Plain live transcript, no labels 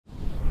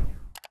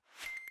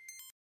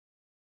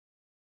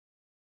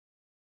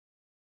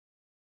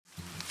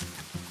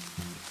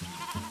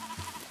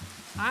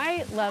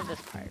I love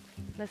this part.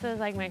 This is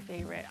like my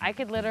favorite. I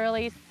could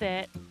literally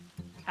sit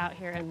out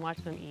here and watch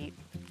them eat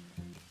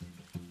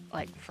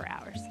like for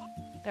hours.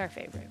 They're a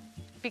favorite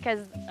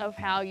because of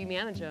how you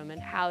manage them and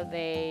how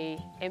they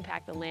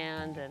impact the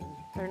land, and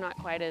they're not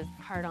quite as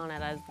hard on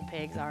it as the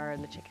pigs are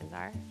and the chickens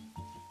are.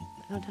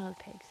 Don't tell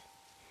the pigs.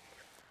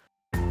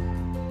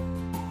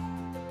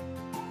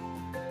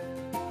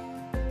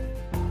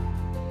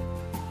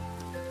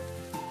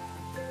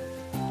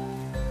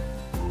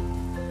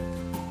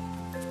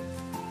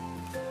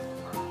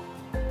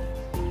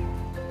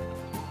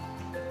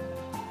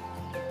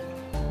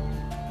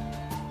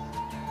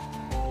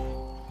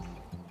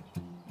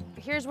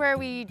 Here's where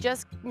we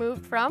just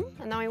moved from,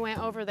 and then we went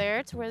over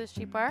there to where the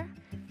sheep are.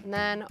 And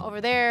then over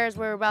there is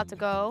where we're about to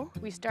go.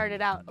 We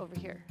started out over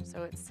here,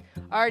 so it's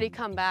already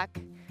come back.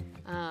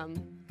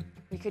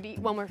 We could eat,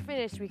 when we're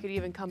finished, we could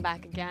even come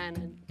back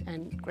again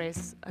and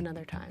graze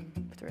another time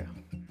through.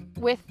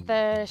 With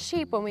the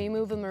sheep, when we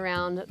move them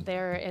around,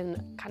 they're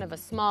in kind of a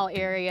small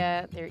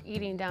area. They're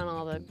eating down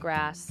all the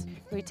grass.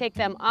 We take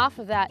them off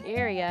of that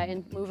area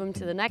and move them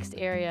to the next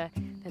area,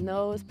 and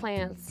those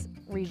plants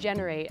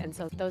regenerate, and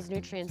so those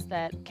nutrients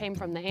that came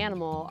from the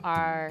animal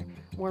are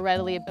more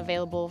readily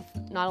available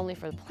not only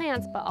for the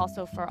plants but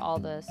also for all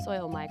the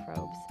soil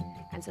microbes,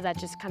 and so that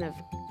just kind of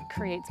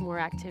creates more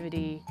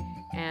activity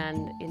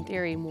and, in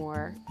theory,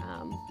 more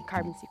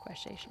carbon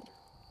sequestration.